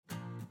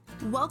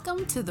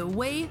Welcome to The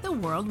Way the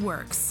World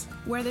Works,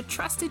 where the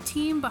trusted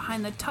team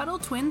behind the Tuttle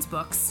Twins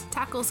books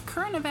tackles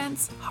current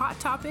events, hot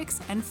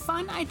topics, and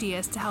fun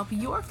ideas to help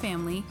your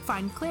family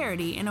find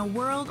clarity in a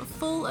world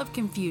full of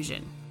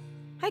confusion.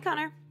 Hi,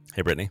 Connor.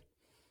 Hey, Brittany.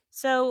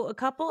 So a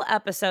couple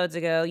episodes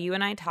ago, you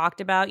and I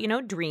talked about,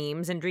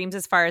 dreams and dreams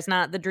as far as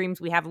not the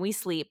dreams we have when we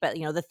sleep, but,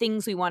 the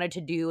things we wanted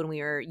to do when we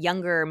were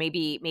younger,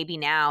 maybe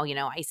now.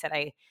 I said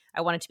I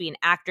wanted to be an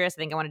actress.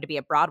 I think I wanted to be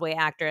a Broadway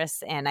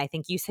actress. And I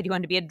think you said you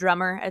wanted to be a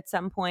drummer at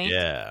some point.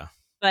 Yeah.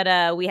 But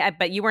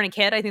but you weren't a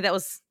kid. I think that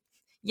was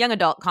young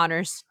adult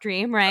Connor's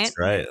dream, right?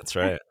 That's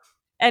right.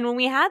 And when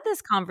we had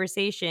this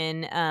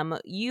conversation,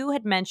 you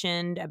had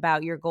mentioned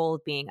about your goal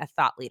of being a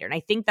thought leader. And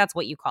I think that's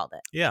what you called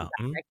it. Yeah. Is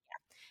that correct?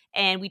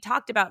 And we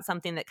talked about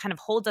something that kind of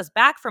holds us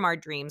back from our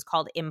dreams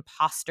called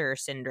imposter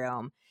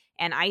syndrome.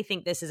 And I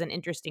think this is an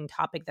interesting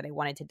topic that I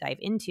wanted to dive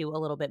into a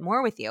little bit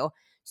more with you.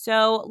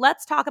 So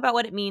let's talk about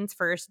what it means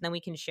first, and then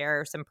we can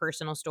share some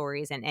personal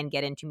stories and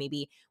get into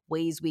maybe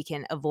ways we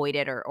can avoid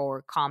it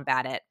or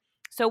combat it.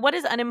 So what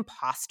is an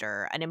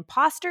imposter? An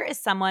imposter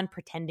is someone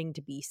pretending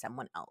to be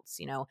someone else.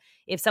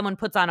 If someone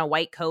puts on a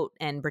white coat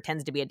and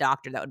pretends to be a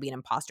doctor, that would be an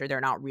imposter.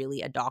 They're not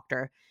really a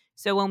doctor.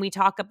 So when we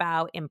talk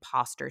about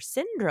imposter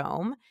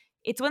syndrome,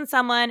 it's when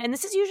someone, and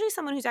this is usually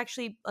someone who's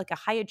actually like a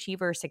high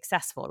achiever,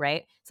 successful,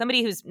 right?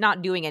 Somebody who's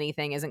not doing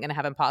anything isn't going to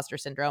have imposter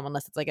syndrome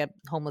unless it's like a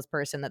homeless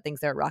person that thinks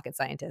they're a rocket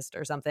scientist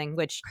or something,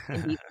 which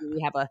indeed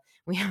we have a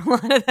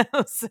lot of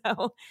those.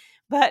 So,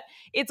 but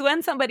it's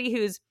when somebody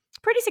who's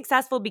pretty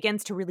successful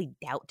begins to really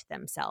doubt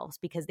themselves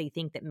because they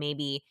think that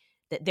maybe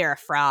that they're a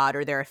fraud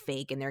or they're a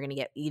fake and they're going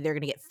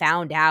to get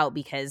found out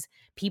because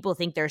people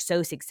think they're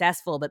so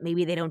successful, but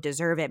maybe they don't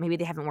deserve it. Maybe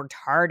they haven't worked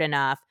hard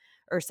enough.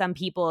 Or some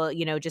people,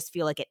 just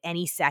feel like at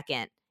any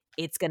second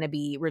it's going to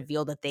be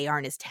revealed that they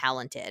aren't as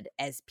talented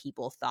as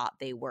people thought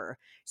they were.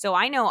 So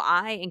I know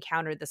I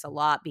encountered this a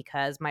lot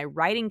because my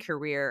writing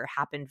career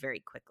happened very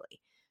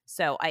quickly.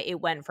 So it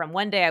went from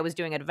one day I was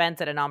doing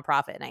events at a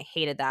nonprofit and I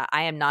hated that.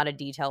 I am not a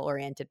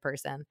detail-oriented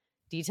person.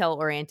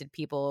 Detail-oriented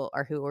people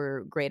are who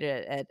are great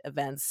at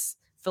events.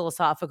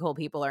 Philosophical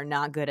people are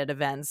not good at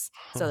events.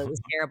 So it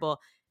was terrible.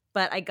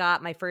 But I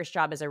got my first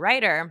job as a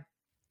writer.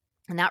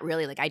 And that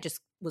really, I just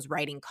was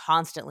writing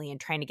constantly and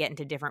trying to get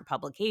into different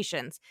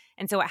publications.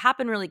 And so it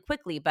happened really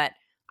quickly, but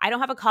I don't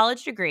have a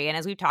college degree. And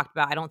as we've talked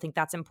about, I don't think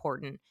that's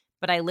important.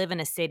 But I live in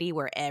a city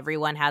where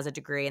everyone has a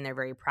degree and they're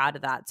very proud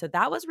of that. So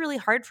that was really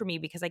hard for me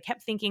because I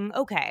kept thinking,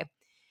 okay,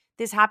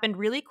 this happened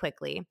really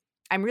quickly.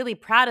 I'm really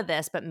proud of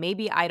this, but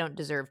maybe I don't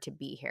deserve to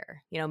be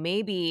here.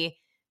 Maybe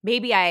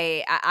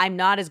I'm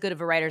not as good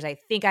of a writer as I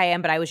think I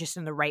am, but I was just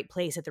in the right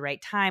place at the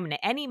right time. And at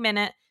any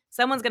minute,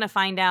 someone's going to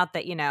find out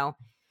that,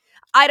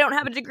 I don't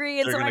have a degree,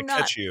 and They're so I'm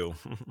not. Catch you.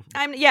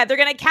 They're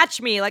gonna catch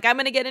me. I'm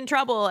gonna get in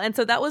trouble, and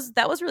so that was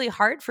really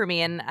hard for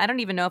me. And I don't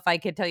even know if I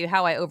could tell you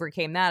how I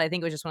overcame that. I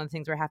think it was just one of the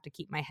things where I have to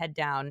keep my head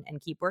down and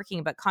keep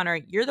working. But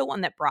Connor, you're the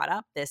one that brought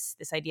up this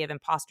idea of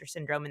imposter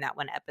syndrome in that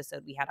one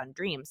episode we had on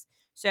dreams.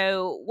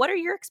 So, what are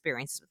your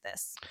experiences with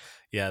this?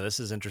 Yeah, this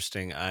is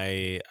interesting.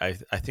 I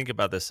think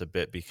about this a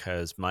bit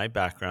because my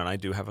background, I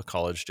do have a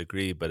college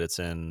degree, but it's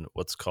in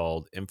what's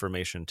called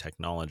information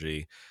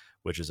technology,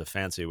 which is a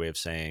fancy way of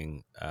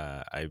saying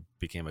I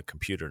became a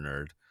computer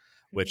nerd,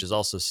 which is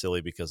also silly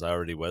because I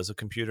already was a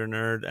computer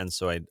nerd. And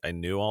so I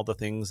knew all the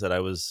things that I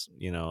was,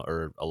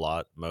 or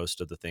most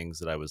of the things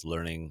that I was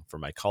learning for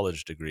my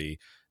college degree.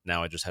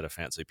 Now I just had a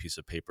fancy piece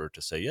of paper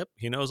to say, yep,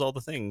 he knows all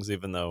the things,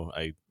 even though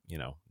I,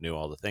 knew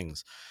all the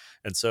things.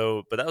 And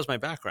so, but that was my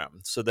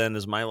background. So then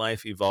as my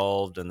life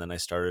evolved and then I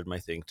started my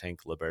think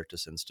tank,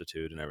 Libertas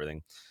Institute and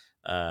everything,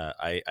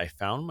 I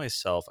found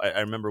myself,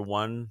 I remember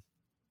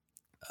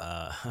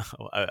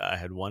I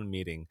had one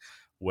meeting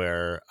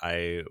where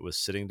I was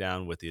sitting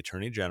down with the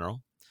Attorney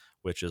General,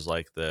 which is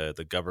like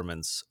the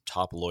government's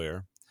top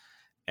lawyer,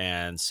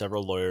 and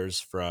several lawyers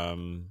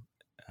from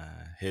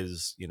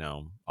his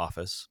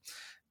office,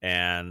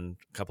 and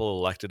a couple of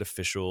elected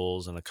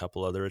officials and a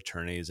couple other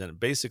attorneys, and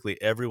basically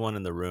everyone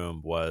in the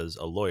room was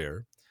a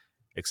lawyer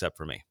except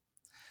for me.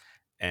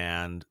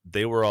 And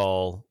they were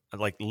all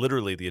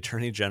literally the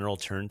Attorney General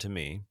turned to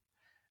me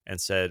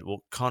and said,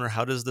 "Well, Connor,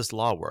 how does this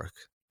law work?"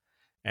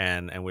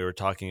 And we were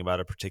talking about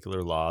a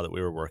particular law that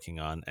we were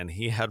working on, and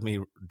he had me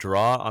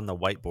draw on the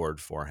whiteboard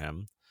for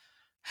him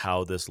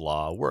how this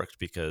law worked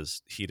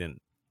because he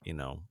didn't,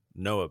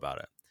 know about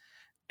it.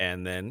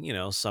 And then,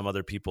 some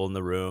other people in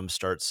the room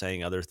start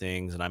saying other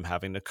things, and I'm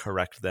having to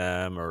correct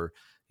them or,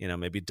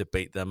 maybe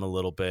debate them a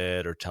little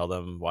bit or tell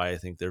them why I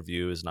think their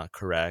view is not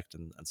correct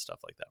and stuff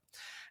like that.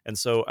 And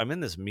so I'm in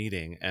this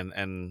meeting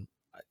and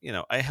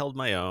I held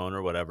my own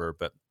or whatever,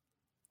 but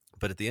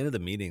at the end of the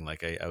meeting,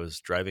 I was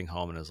driving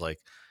home and I was like,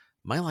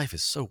 my life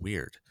is so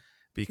weird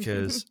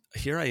because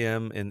here I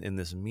am in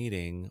this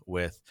meeting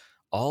with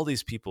all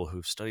these people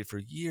who've studied for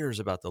years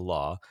about the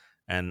law.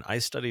 And I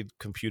studied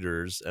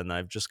computers and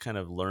I've just kind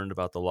of learned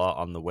about the law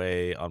on the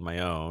way on my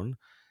own.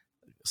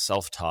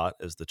 Self-taught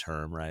is the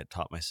term, right?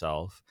 Taught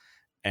myself.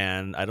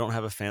 and I don't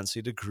have a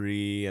fancy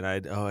degree, and I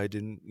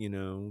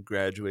didn't,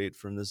 graduate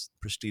from this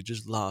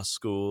prestigious law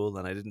school,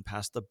 and I didn't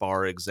pass the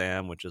bar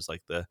exam, which is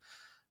like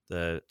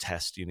the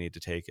test you need to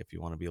take if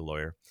you want to be a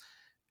lawyer.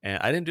 And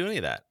I didn't do any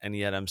of that. And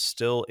yet I'm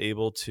still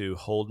able to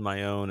hold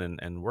my own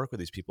and work with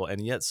these people.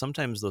 And yet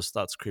sometimes those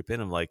thoughts creep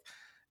in. I'm like,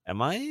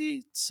 am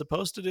I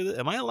supposed to do this?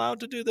 Am I allowed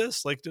to do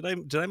this? Like, did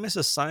I miss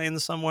a sign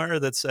somewhere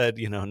that said,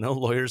 no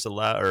lawyers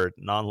allowed or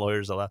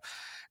non-lawyers allowed?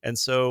 And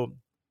so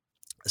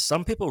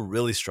some people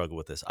really struggle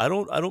with this. I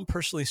don't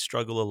personally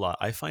struggle a lot.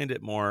 I find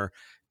it more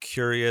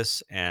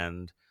curious,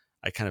 and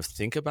I kind of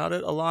think about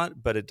it a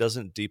lot, but it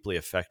doesn't deeply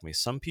affect me.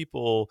 Some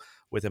people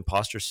with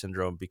imposter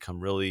syndrome become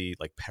really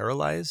like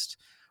paralyzed,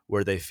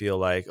 where they feel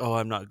like, oh,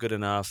 I'm not good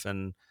enough,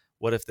 and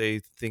what if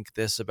they think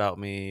this about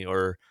me,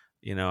 or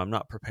I'm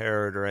not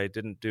prepared, or I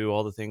didn't do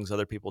all the things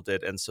other people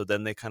did. And so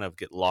then they kind of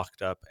get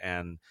locked up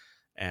and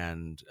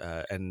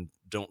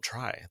don't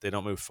try. They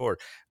don't move forward.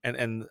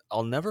 And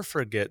I'll never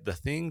forget the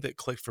thing that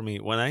clicked for me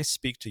when I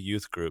speak to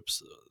youth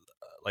groups,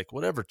 like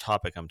whatever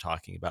topic I'm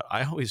talking about.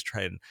 I always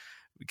try and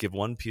give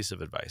one piece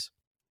of advice,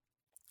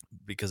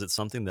 because it's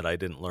something that I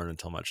didn't learn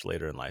until much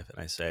later in life. And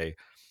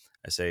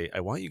I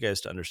want you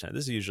guys to understand.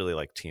 This is usually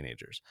like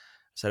teenagers.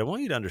 I said, I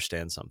want you to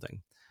understand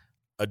something.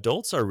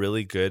 Adults are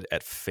really good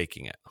at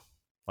faking it.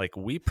 Like,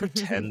 we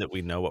pretend that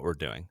we know what we're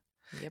doing.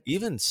 Yep.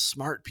 Even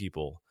smart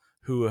people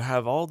who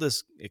have all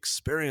this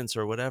experience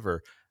or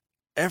whatever,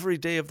 every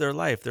day of their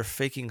life, they're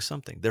faking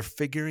something. They're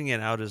figuring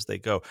it out as they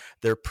go.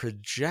 They're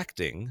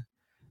projecting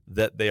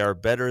that they are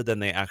better than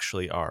they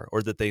actually are,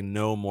 or that they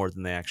know more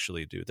than they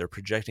actually do. They're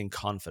projecting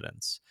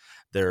confidence.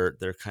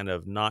 They're kind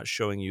of not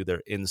showing you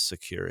their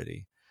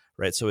insecurity.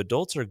 Right. So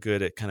adults are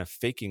good at kind of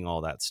faking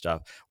all that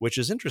stuff, which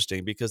is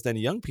interesting, because then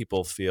young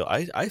people feel,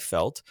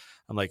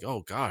 I'm like,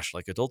 oh gosh,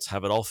 like adults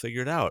have it all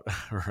figured out.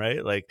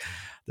 Right. Like,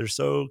 they're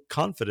so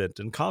confident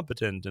and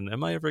competent, and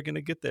am I ever going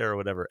to get there or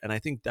whatever? And I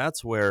think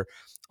that's where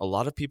a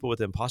lot of people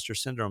with imposter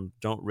syndrome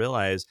don't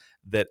realize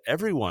that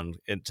everyone,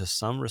 to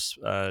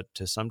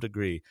some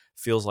degree,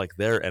 feels like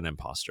they're an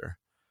imposter.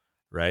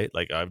 Right?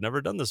 Like, I've never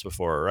done this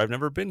before, or I've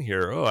never been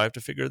here. Oh, I have to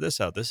figure this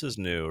out. This is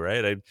new,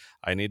 right?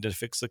 I need to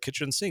fix the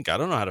kitchen sink. I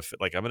don't know how to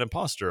like, I'm an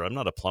imposter. I'm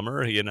not a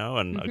plumber,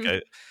 and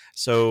okay.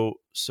 So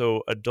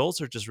adults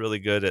are just really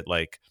good at,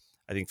 like,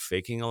 I think,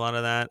 faking a lot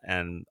of that.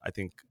 And I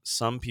think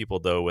some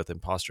people, though, with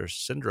imposter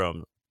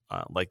syndrome,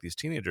 like these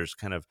teenagers,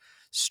 kind of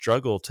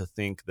struggle to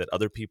think that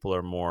other people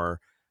are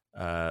more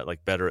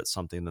like better at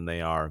something than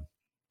they are.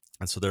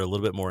 And so they're a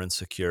little bit more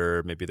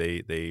insecure. Maybe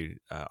they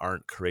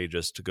aren't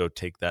courageous to go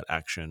take that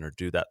action or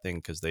do that thing,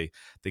 because they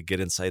get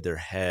inside their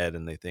head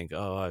and they think,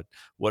 oh,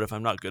 what if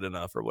I'm not good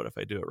enough, or what if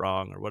I do it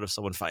wrong, or what if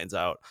someone finds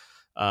out?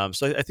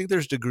 So I think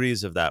there's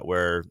degrees of that,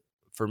 where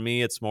for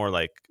me it's more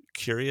like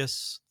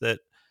curious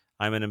that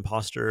I'm an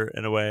imposter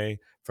in a way.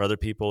 For other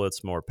people,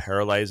 it's more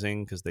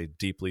paralyzing because they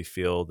deeply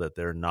feel that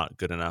they're not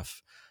good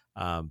enough.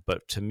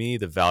 But to me,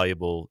 the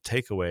valuable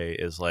takeaway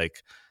is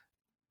like,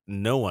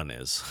 no one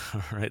is,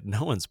 right?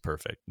 No one's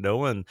perfect. No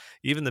one,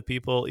 even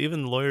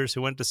lawyers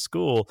who went to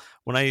school,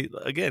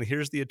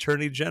 here's the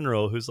attorney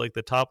general who's like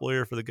the top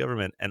lawyer for the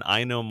government, and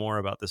I know more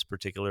about this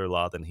particular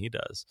law than he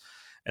does.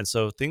 And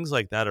so things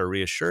like that are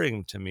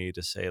reassuring to me,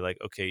 to say, like,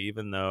 okay,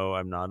 even though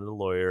I'm not a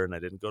lawyer and I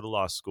didn't go to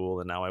law school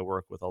and now I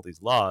work with all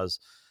these laws,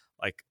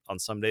 like, on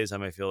some days I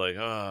might feel like,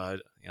 oh,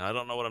 I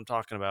don't know what I'm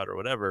talking about or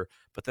whatever.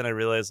 But then I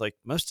realize, like,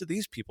 most of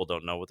these people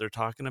don't know what they're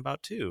talking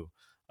about too.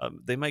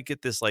 They might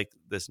get this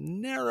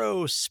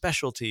narrow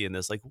specialty in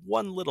this like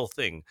one little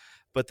thing,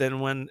 but then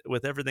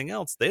with everything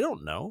else, they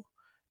don't know.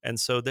 And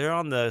so they're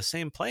on the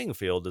same playing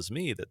field as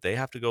me, that they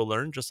have to go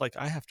learn just like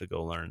I have to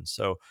go learn.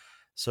 So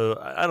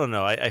I don't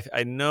know.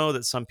 I know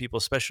that some people,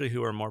 especially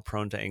who are more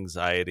prone to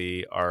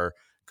anxiety, are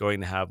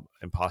going to have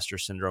imposter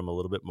syndrome a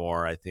little bit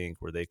more, I think,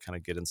 where they kind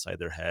of get inside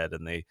their head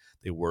and they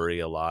worry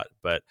a lot.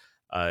 But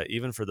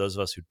even for those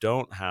of us who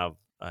don't have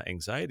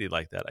anxiety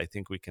like that, I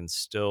think we can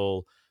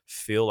still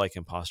feel like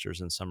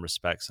imposters in some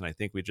respects. And I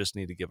think we just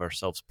need to give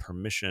ourselves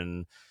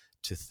permission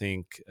to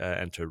think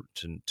and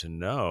to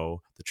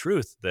know the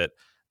truth that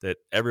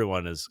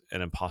everyone is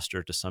an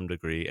imposter to some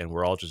degree, and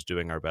we're all just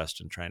doing our best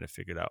and trying to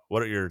figure it out.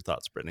 What are your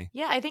thoughts, Brittany?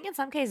 Yeah, I think in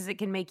some cases it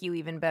can make you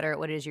even better at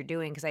what it is you're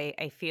doing, because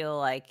I feel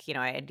like,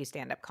 I do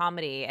stand-up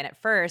comedy, and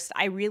at first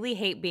I really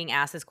hate being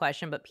asked this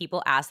question, but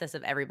people ask this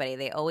of everybody.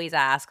 They always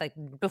ask, like,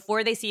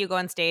 before they see you go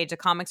on stage, the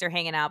comics are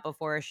hanging out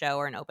before a show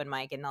or an open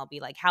mic, and they'll be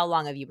like, how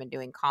long have you been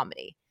doing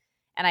comedy?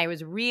 And I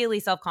was really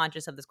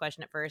self-conscious of this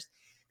question at first,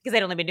 because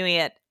I'd only been doing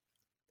it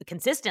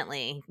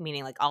consistently,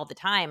 meaning like all the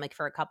time, like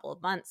for a couple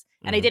of months.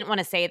 And I didn't want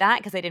to say that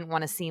because I didn't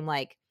want to seem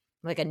like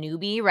a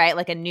newbie, right?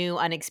 Like a new,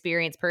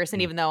 unexperienced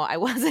person, even though I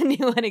was a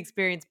new,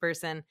 unexperienced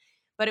person.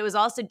 But it was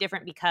also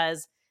different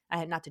because I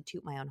had, not to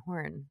toot my own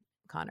horn,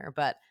 Connor,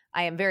 but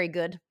I am very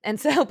good. And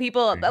so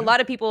a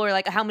lot of people were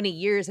like, how many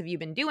years have you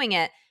been doing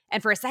it?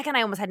 And for a second,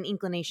 I almost had an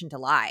inclination to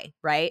lie,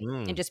 right?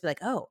 And just be like,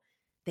 oh,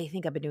 they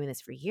think I've been doing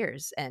this for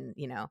years. And,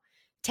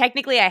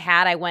 technically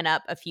I went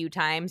up a few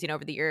times,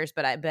 over the years,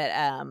 but I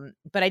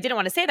didn't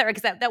want to say that, right?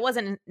 Because that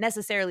wasn't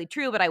necessarily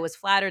true, but I was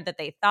flattered that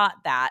they thought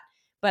that,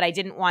 but I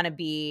didn't want to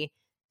be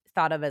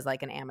thought of as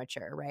like an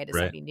amateur, right? As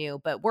Right. somebody new.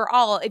 But we're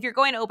all, if you're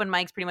going to open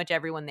mics, pretty much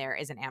everyone there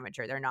is an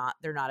amateur. They're not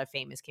a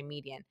famous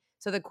comedian.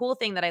 So the cool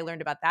thing that I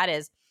learned about that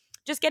is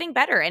just getting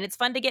better. And it's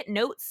fun to get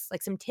notes,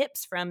 like some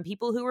tips from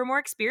people who were more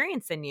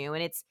experienced than you.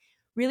 And it's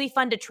really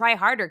fun to try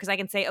harder because I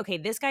can say, okay,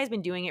 this guy's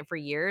been doing it for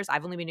years.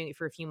 I've only been doing it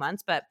for a few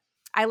months, but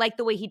I like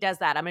the way he does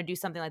that. I'm going to do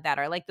something like that.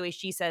 Or I like the way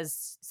she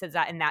says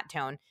that in that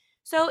tone.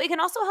 So it can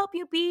also help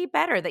you be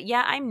better that,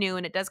 yeah, I'm new.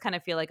 And it does kind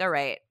of feel like, all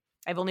right,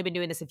 I've only been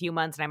doing this a few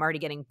months and I'm already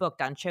getting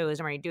booked on shows.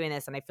 I'm already doing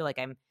this. And I feel like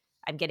I'm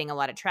getting a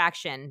lot of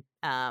traction.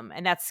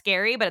 And that's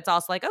scary, but it's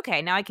also like,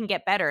 okay, now I can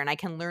get better and I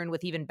can learn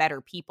with even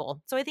better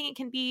people. So I think it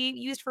can be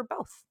used for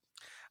both.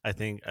 I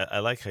think I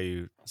like how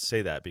you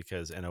say that,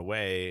 because in a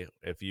way,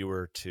 if you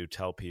were to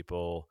tell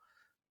people,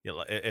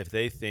 if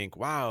they think,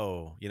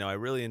 wow, I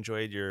really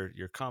enjoyed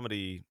your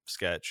comedy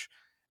sketch,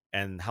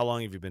 and how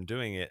long have you been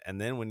doing it?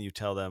 And then when you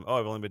tell them, oh,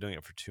 I've only been doing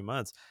it for 2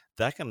 months,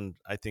 that can,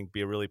 I think,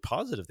 be a really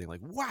positive thing. Like,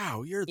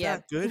 wow, you're Yeah.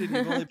 that good and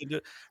you've only been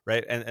doing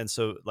right. And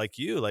so like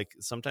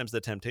sometimes the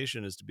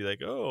temptation is to be like,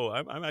 oh,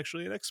 I'm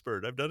actually an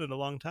expert. I've done it a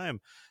long time.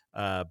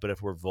 But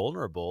if we're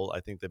vulnerable, I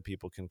think that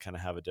people can kind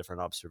of have a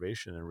different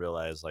observation and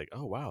realize like,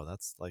 oh, wow,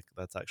 that's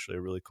actually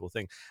a really cool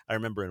thing. I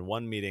remember in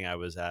one meeting I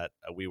was at,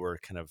 we were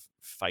kind of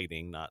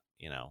fighting, not,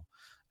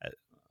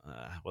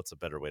 what's a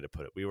better way to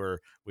put it? We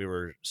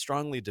were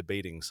strongly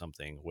debating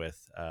something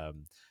with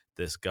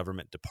this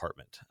government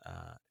department,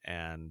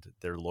 and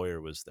their lawyer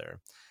was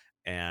there,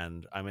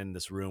 and I'm in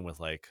this room with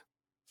like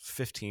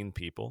 15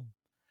 people,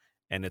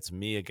 and it's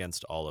me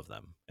against all of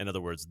them. In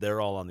other words, they're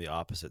all on the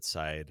opposite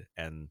side,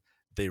 and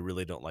they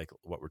really don't like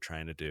what we're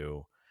trying to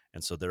do,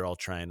 and so they're all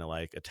trying to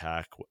like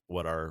attack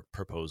what our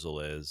proposal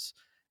is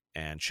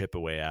and chip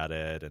away at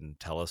it and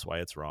tell us why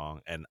it's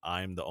wrong, and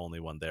I'm the only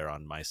one there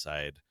on my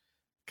side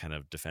kind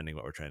of defending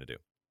what we're trying to do.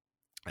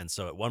 And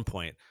so at one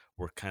point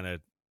we're kind of,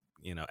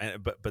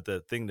 but the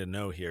thing to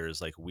know here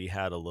is like we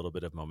had a little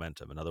bit of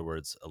momentum. In other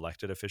words,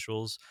 elected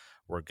officials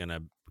were going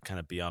to kind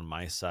of be on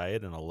my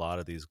side, and a lot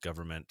of these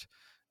government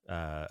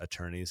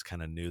attorneys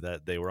kind of knew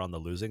that they were on the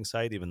losing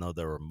side, even though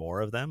there were more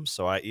of them.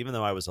 So even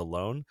though I was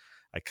alone,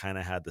 I kind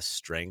of had the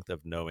strength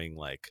of knowing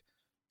like,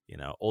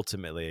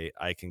 ultimately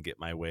I can get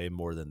my way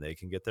more than they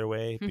can get their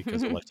way,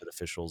 because elected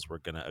officials were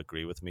going to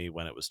agree with me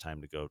when it was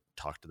time to go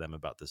talk to them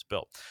about this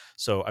bill.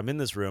 So I'm in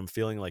this room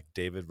feeling like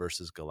David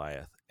versus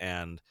Goliath,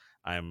 and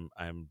I'm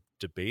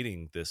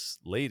debating this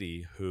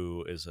lady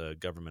who is a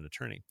government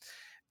attorney,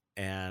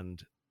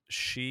 and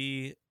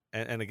she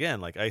and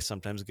again, like I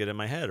sometimes get in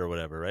my head or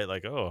whatever, right?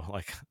 Like, oh,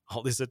 like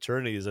all these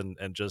attorneys and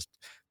just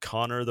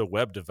Connor the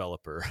web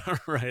developer,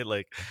 right?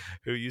 Like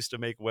who used to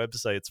make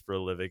websites for a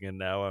living, and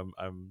now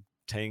I'm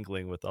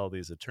tangling with all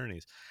these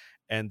attorneys.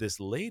 And this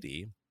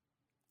lady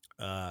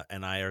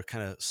and I are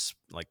kind of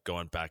like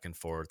going back and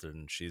forth,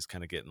 and she's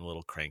kind of getting a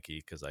little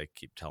cranky because I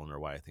keep telling her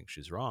why I think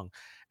she's wrong.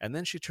 And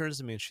then she turns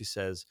to me and she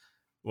says,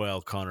 well,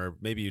 Connor,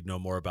 maybe you'd know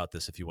more about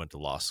this if you went to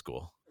law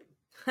school.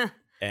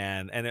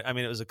 And I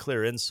mean, it was a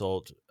clear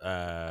insult.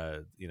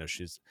 But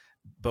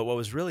what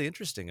was really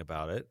interesting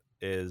about it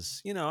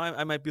is,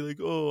 I might be like,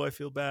 oh, I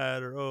feel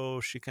bad, or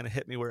oh, she kind of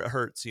hit me where it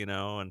hurts,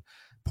 and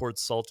poured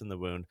salt in the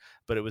wound.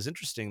 But it was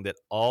interesting that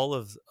all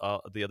of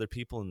the other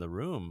people in the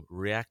room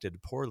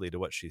reacted poorly to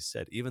what she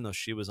said, even though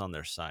she was on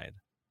their side,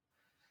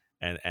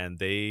 and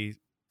they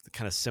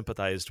kind of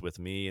sympathized with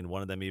me, and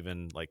one of them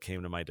even like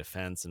came to my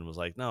defense and was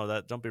like, no,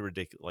 that don't be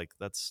ridiculous, like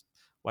that's,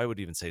 why would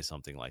you even say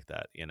something like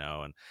that,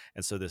 and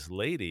so this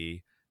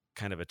lady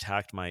kind of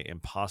attacked my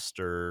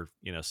imposter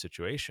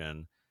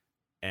situation,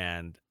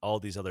 and all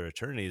these other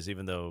attorneys,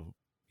 even though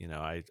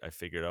I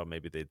figured out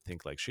maybe they'd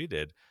think like she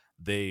did,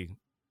 they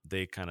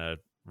kind of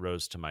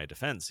rose to my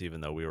defense,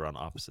 even though we were on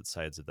opposite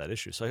sides of that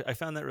issue. So I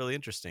found that really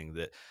interesting,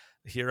 that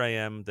here I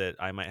am, that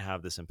I might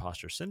have this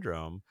imposter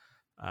syndrome,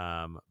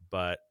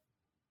 but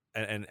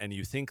and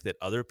you think that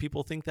other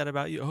people think that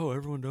about you. Oh,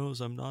 everyone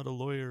knows I'm not a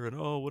lawyer, and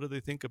oh, what do they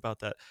think about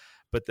that?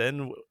 But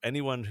then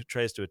anyone who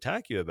tries to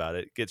attack you about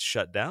it gets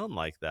shut down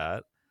like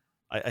that.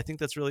 I think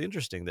that's really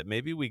interesting, that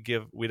maybe we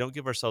don't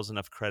give ourselves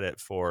enough credit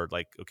for,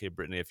 like, okay,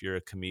 Brittany, if you're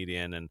a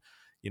comedian and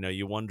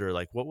you wonder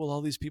like, what will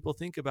all these people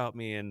think about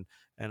me, and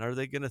are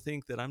they going to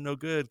think that I'm no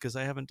good because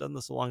I haven't done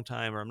this a long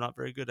time, or I'm not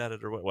very good at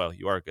it, or what? Well,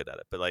 you are good at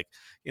it, but like,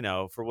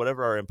 for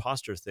whatever our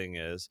imposter thing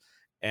is,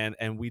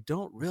 and we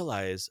don't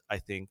realize, I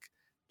think,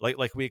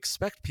 like we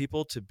expect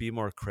people to be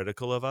more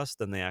critical of us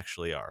than they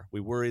actually are. We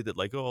worry that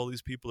like, oh, all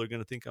these people are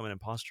going to think I'm an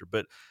imposter,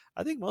 but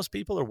I think most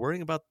people are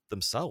worrying about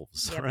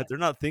themselves, Yep. right? They're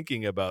not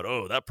thinking about,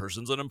 oh, that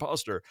person's an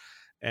imposter,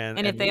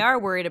 And if they are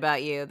worried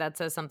about you, that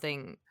says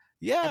something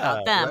yeah,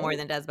 about them more right.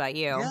 than it does about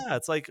you. Yeah,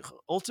 it's like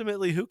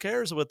ultimately, who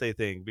cares what they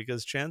think?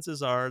 Because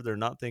chances are they're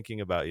not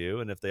thinking about you,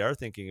 and if they are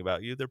thinking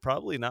about you, they're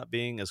probably not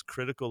being as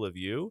critical of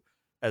you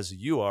as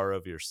you are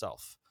of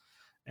yourself.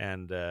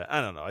 And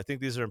I don't know. I think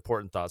these are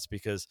important thoughts,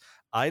 because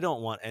I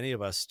don't want any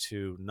of us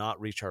to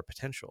not reach our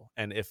potential.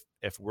 And if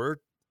we're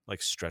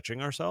like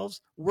stretching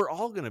ourselves, we're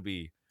all going to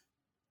be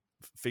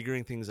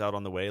figuring things out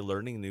on the way,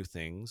 learning new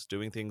things,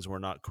 doing things we're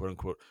not quote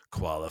unquote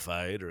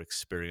qualified or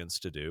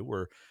experienced to do.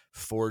 We're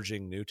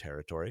forging new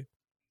territory.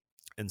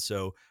 And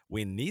so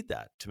we need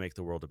that to make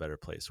the world a better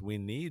place. We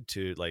need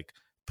to like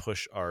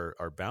push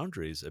our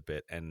boundaries a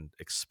bit and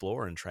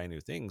explore and try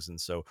new things. And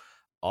so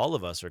all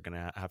of us are going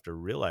to have to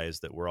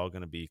realize that we're all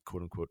going to be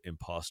quote unquote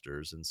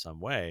imposters in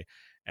some way,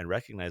 and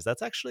recognize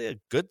that's actually a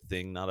good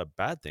thing, not a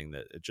bad thing.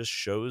 That it just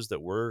shows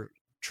that we're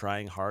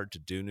trying hard to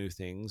do new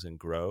things and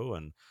grow.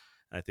 And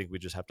I think we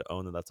just have to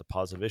own that that's a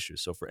positive issue.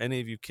 So for any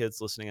of you kids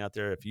listening out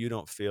there, if you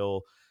don't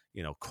feel,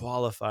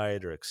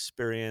 qualified or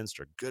experienced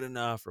or good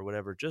enough or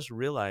whatever, just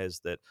realize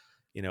that,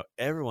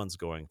 everyone's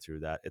going through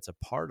that. It's a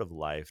part of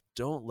life.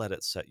 Don't let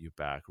it set you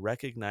back.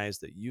 Recognize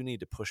that you need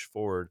to push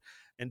forward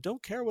and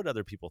don't care what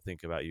other people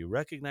think about you.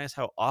 Recognize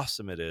how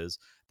awesome it is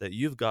that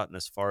you've gotten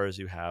as far as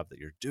you have, that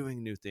you're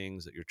doing new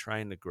things, that you're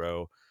trying to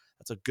grow.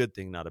 That's a good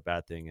thing, not a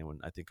bad thing.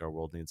 And I think our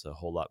world needs a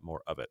whole lot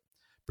more of it.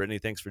 Brittany,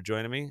 thanks for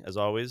joining me. As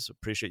always,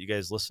 appreciate you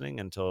guys listening.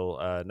 Until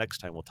next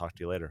time, we'll talk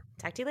to you later.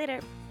 Talk to you later.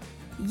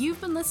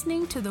 You've been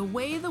listening to The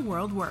Way the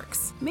World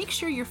Works. Make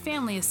sure your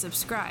family is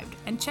subscribed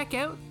and check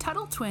out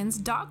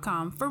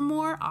TuttleTwins.com for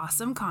more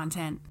awesome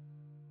content.